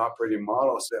all in that operating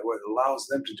model, so what allows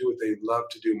them to do what they love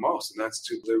to do most, and that's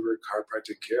to deliver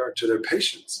chiropractic care to their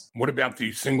patients. What about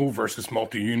the single versus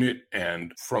multi-unit?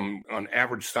 And from an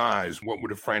average size, what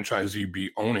would a franchisee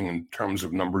be owning in terms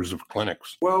of numbers of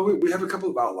clinics? Well, we have a couple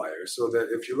of outliers. So that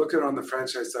if you look at on the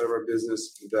franchise side of our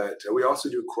business, that we also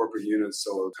do corporate units.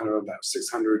 So kind of about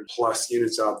 600 plus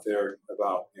units out there,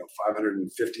 about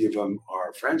 550 of them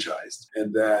are franchised.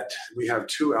 And that we have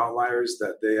two outliers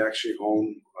that they actually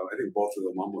own, I think both of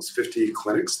them, almost 50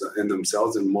 clinics in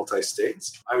themselves in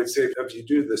multi-states. I would say if you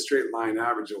do the straight line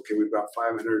average, okay, we've got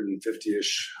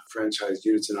 550-ish franchise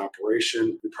units in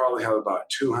operation. We probably have about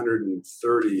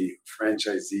 230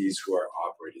 franchisees who are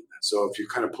operating them. So if you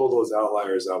kind of pull those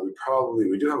outliers out,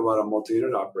 we do have a lot of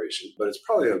multi-unit operation, but it's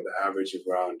probably an average of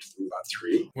around about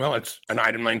 3. Well, it's an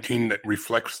item 19 that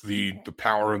reflects the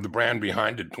power of the brand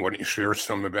behind it. Why don't you share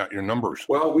some about your numbers?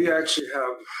 Well, we actually have,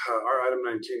 our item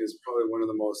 19 is probably one of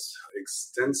the most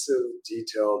extensive,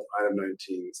 detailed item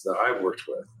 19s that I've worked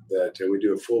with. That we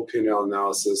do a full P&L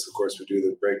analysis. Of course, we do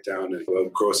the breakdown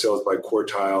of gross sales by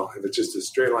quartile. If it's just a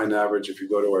straight line average, if you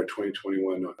go to our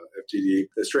 2021 FTD,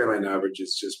 the straight line average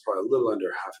is just probably a little under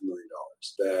 $500,000.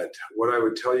 That what I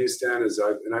would tell you, Stan, is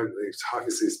I've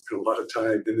obviously spent a lot of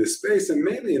time in this space and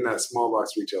mainly in that small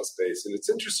box retail space. And it's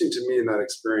interesting to me in that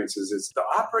experience is the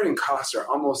operating costs are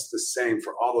almost the same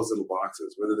for all those little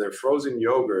boxes, whether they're frozen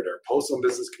yogurt or postal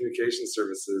business communication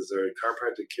services or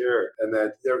chiropractic care. And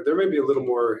that there may be a little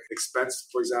more expense,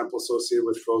 for example, associated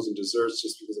with frozen desserts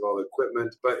just because of all the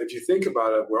equipment. But if you think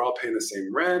about it, we're all paying the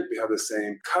same rent. We have the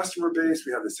same customer base.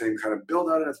 We have the same kind of build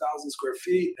out in 1,000 square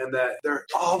feet, and that they're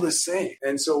all the same.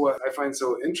 And so what I find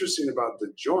so interesting about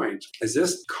the joint is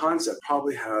this concept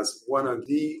probably has one of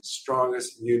the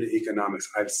strongest unit economics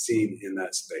I've seen in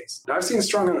that space. Now, I've seen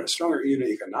stronger unit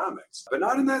economics, but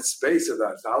not in that space of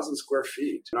that 1,000 square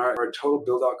feet. And our total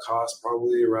build out cost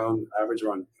probably average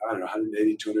around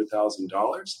 $180,000,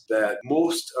 $200,000. That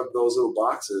most of those little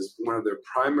boxes, one of their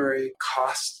primary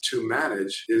costs to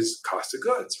manage is cost of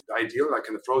goods. Ideally, like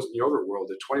in the frozen yogurt world,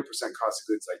 a 20% cost of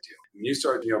goods ideal. When you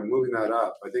start moving that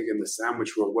up, I think in the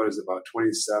sandwich world, what is it, about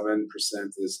 27%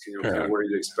 is kind of where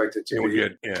you'd expect it to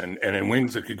be. And in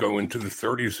wings, it could go into the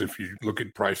 30s if you look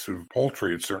at price of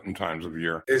poultry at certain times of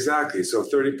year. Exactly. So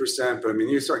 30%, but I mean,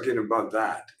 you start getting above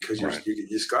that because you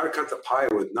just got to cut the pie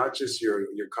with not just your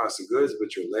cost of goods,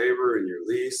 but your labor and your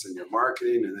lease and your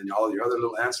marketing and then all your other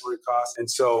little ancillary costs. And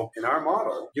so in our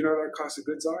model, you know what our cost of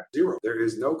goods are? Zero. There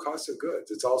is no cost of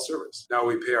goods. It's all service. Now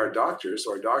we pay our doctors.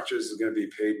 So our doctors is going to be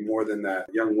paid more than that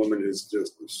young woman who's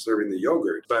just serving the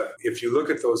yogurt. But if you look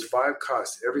at those 5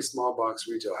 costs, every small box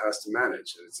retail has to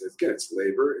manage. It's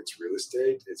labor, it's real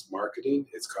estate, it's marketing,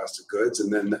 it's cost of goods,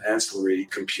 and then the ancillary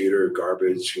computer,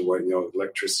 garbage,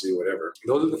 electricity, whatever.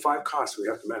 Those are the 5 costs we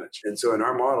have to manage. And so in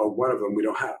our model, one of them we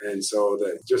don't have. And so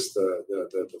that just the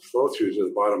flow through to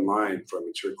the bottom line for a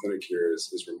mature clinic here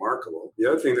is remarkable. The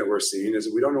other thing that we're seeing is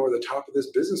that we don't know where the top of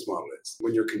this business model is.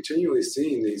 When you're continually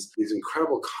seeing these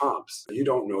incredible comps, you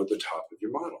don't know the top of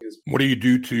your model. What do you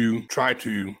do to try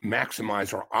to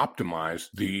maximize or optimize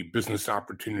the business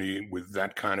opportunity with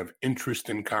that kind of interest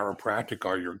in chiropractic?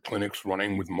 Are your clinics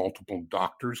running with multiple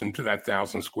doctors into that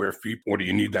 1,000 square feet? Or do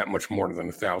you need that much more than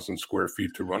 1,000 square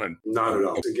feet to run it? Not at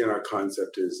all. Again, our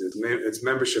concept is it's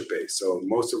membership based. So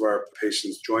most of our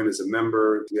patients join as a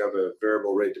member. We have a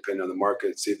variable rate depending on the market.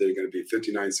 It's either going to be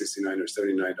 $59, $69, or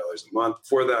 $79 a month.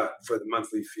 For the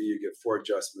monthly fee, you get 4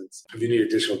 adjustments. If you need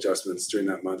additional adjustments during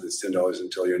that month, it's $10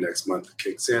 until your next month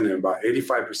kicks in. And about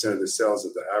 85% of the sales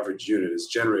of the average unit is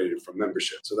generated from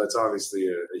membership. So that's obviously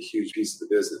a huge piece of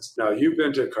the business. Now, you've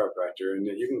been to a chiropractor, and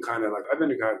you can kind of I've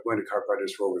been going to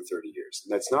chiropractors for over 30 years.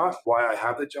 And that's not why I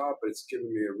have the job, but it's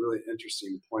given me a really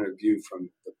interesting point of view from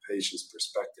the patient's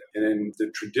perspective. And in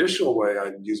the traditional way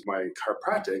I use my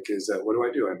chiropractic is that what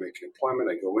do? I make an appointment.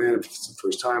 I go in. If it's the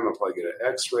first time, I'll probably get an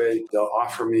x-ray. They'll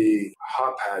offer me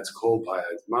hot pads, cold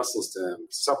pads, muscle stems,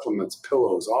 supplements,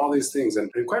 pillows, all these things. And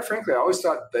quite frankly, I always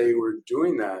thought they were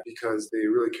doing that because they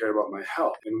really cared about my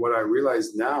health. And what I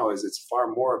realize now is it's far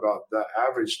more about the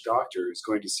average doctor is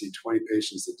going to see 20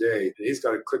 patients a day, and he's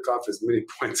got to click off as many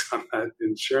points on that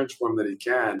insurance form that he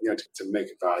can, to make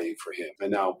a value for him.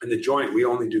 And now in the joint, we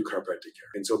only do chiropractic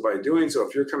care. And so by doing so,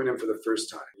 if you're coming in for the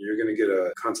first time, you're going to get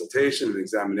a consultation, an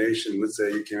examination. Let's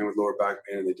say you came in with lower back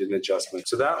pain and they did an adjustment.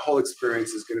 So that whole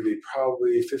experience is going to be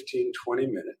probably 15, 20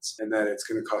 minutes, and then it's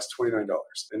going to cost $29.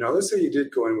 And now let's say you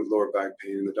did go in with lower back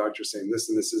pain and the doctor's saying,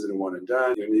 listen, this isn't a one and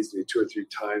done. It needs to be 2 or 3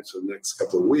 times for the next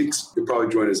couple of weeks. You'll probably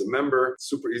join as a member.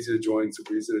 Super easy to join,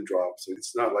 super easy to drop. So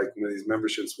it's not like one of these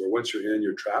memberships where once you're in,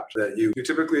 you're trapped. That you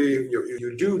typically,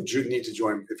 you do need to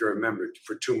join if you're a member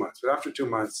for 2 months. But after 2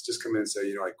 months, months, just come in and say,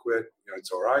 I quit.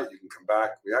 It's all right. You can come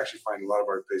back. We actually find a lot of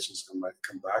our patients come back.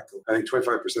 I think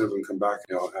 25% of them come back,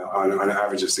 on an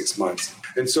average of 6 months.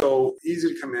 And so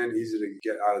easy to come in, easy to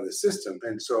get out of the system.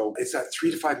 And so it's that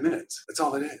 3 to 5 minutes. That's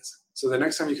all it is. So the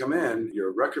next time you come in,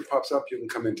 your record pops up. You can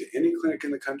come into any clinic in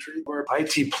the country or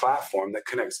IT platform that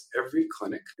connects every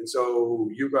clinic. And so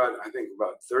you've got, I think,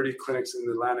 about 30 clinics in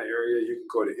the Atlanta area. You can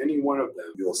go to any one of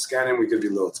them. You'll scan in. We give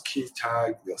you a little key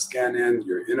tag. You'll scan in.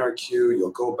 You're in our queue.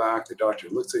 You'll go back. The doctor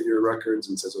looks at your records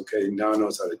and says, okay, now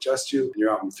knows how to adjust you. And you're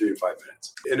out in 3 to 5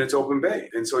 minutes. And it's open bay.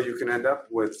 And so you can end up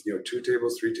with, 2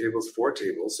 tables, 3 tables, 4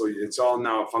 tables. So it's all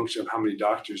now a function of how many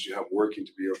doctors you have working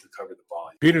to be able to cover the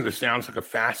volume. Peter, this sounds like a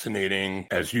fascinating,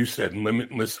 as you said,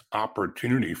 limitless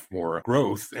opportunity for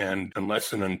growth. And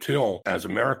unless and until, as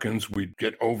Americans, we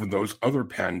get over those other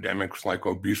pandemics like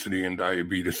obesity and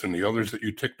diabetes and the others that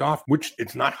you ticked off, which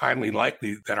it's not highly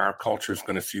likely that our culture is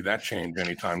going to see that change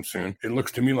anytime soon. It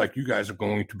looks to me like you guys are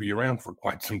going to be around for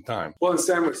quite some time. Well, and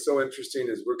Sam, what's so interesting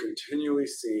is we're continually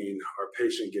seeing our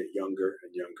patient get younger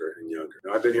and younger and younger.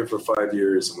 Now, I've been here for 5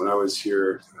 years. And when I was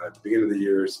here at the beginning of the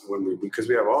years, because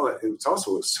we have all that, it's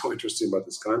also what's so interesting about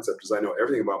this concept is I know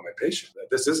everything about my patient. That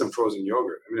this isn't frozen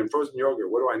yogurt. I mean, in frozen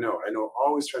yogurt, what do I know? I know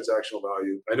always transactional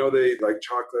value. I know they like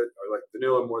chocolate or like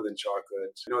vanilla more than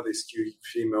chocolate. I know they skew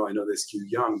female. I know they skew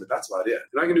young, but that's about it.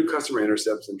 And I can do customer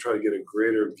intercepts and try to get a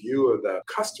greater view of that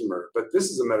customer, but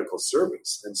this is a medical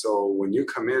service. And so when you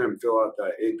come in and fill out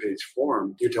that 8-page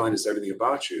form, you're telling us everything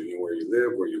about you, where you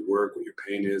live, where you work, what your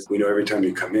pain is. We know every time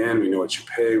you come in, we know what you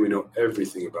pay, we know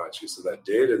everything about you. So that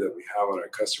data that we have on our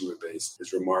customer base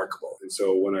is remarkable. And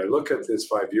so when I look at this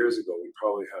 5 years ago, we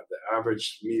probably had the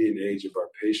average median age of our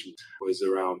patients was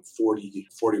around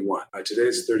 41. Today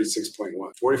it's 36.1.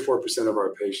 44% of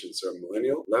our patients are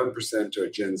millennial, 11% are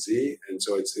Gen Z. And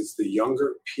so it's the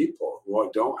younger people who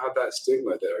don't have that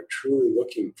stigma that are truly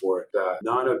looking for that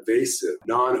non-invasive,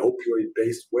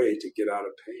 non-opioid-based way to get out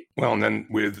of pain. Well, and then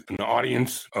with an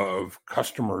audience of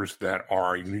customers that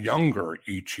are younger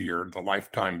each year, the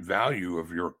lifetime value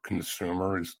of your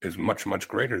consumer is much, much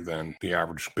greater than the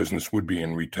average business would be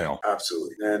in retail.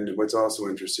 Absolutely. And what's also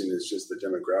interesting is just the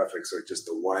demographics are just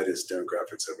the widest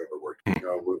demographics I've ever worked with.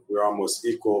 We're almost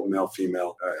equal male,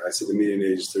 female. I said the median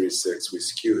age is 36. We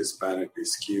skew Hispanic. We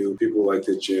skew people like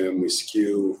the gym. We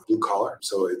skew blue collar.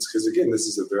 So it's because, again, this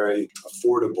is a very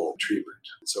affordable treatment.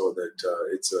 So that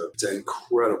it's an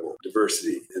incredible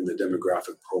diversity in the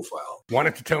demographic profile.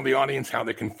 Wanted to tell the audience how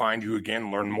they can find you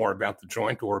again, learn more about The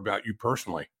Joint or about you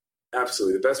personally.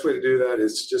 Absolutely. The best way to do that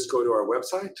is to just go to our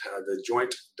website,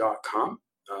 thejoint.com.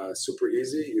 Super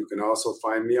easy. You can also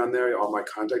find me on there. All my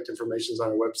contact information is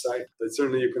on our website. But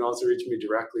certainly you can also reach me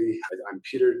directly. I'm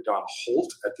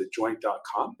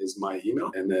peter.holt@thejoint.com is my email.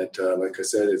 And that, like I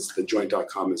said, it's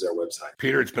thejoint.com is our website.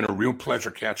 Peter, it's been a real pleasure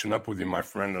catching up with you, my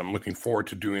friend. And I'm looking forward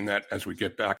to doing that as we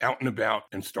get back out and about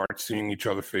and start seeing each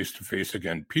other face to face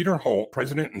again. Peter Holt,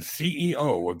 President and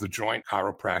CEO of The Joint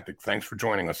Chiropractic. Thanks for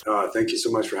joining us. Thank you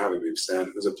so much for having me, Stan.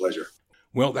 It was a pleasure.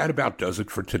 Well, that about does it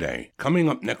for today. Coming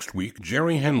up next week,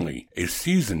 Jerry Henley, a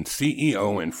seasoned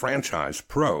CEO and franchise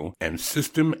pro and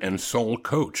system and soul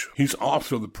coach. He's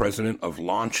also the president of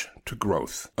Launch to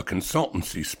Growth, a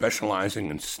consultancy specializing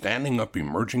in standing up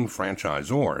emerging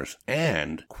franchisors.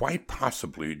 And quite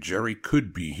possibly, Jerry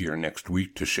could be here next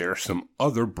week to share some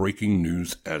other breaking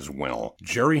news as well.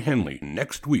 Jerry Henley,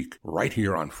 next week, right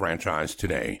here on Franchise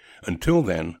Today. Until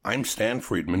then, I'm Stan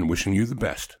Friedman wishing you the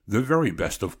best, the very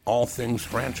best of all things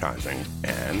franchising,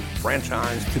 and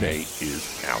Franchise Today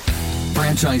is out.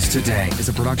 Franchise Today is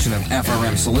a production of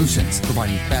FRM Solutions,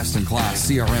 providing best-in-class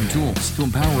CRM tools to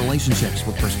empower relationships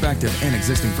with prospective and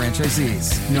existing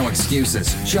franchisees. No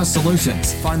excuses, just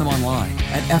solutions. Find them online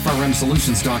at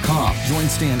frmsolutions.com. Join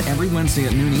Stan every Wednesday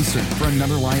at noon Eastern for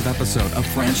another live episode of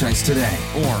Franchise Today.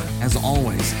 Or, as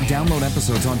always, download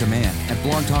episodes on demand at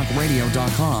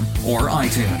blogtalkradio.com or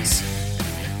iTunes.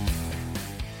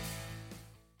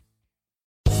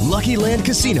 Lucky Land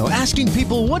Casino, asking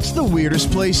people, what's the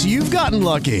weirdest place you've gotten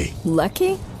lucky?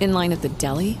 Lucky? In line at the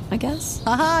deli, I guess?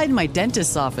 Aha, in my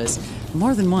dentist's office.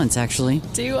 More than once, actually.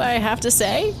 Do I have to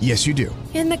say? Yes, you do.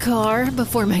 In the car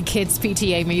before my kids'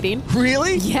 PTA meeting.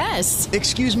 Really? Yes.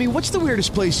 Excuse me, what's the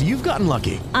weirdest place you've gotten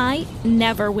lucky? I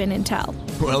never win and tell.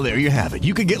 Well, there you have it.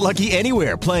 You can get lucky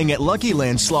anywhere, playing at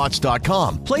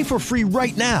LuckyLandSlots.com. Play for free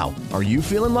right now. Are you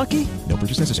feeling lucky? No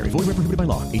purchase necessary. Void where prohibited by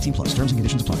law. 18+. Terms and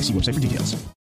conditions apply. See website for details.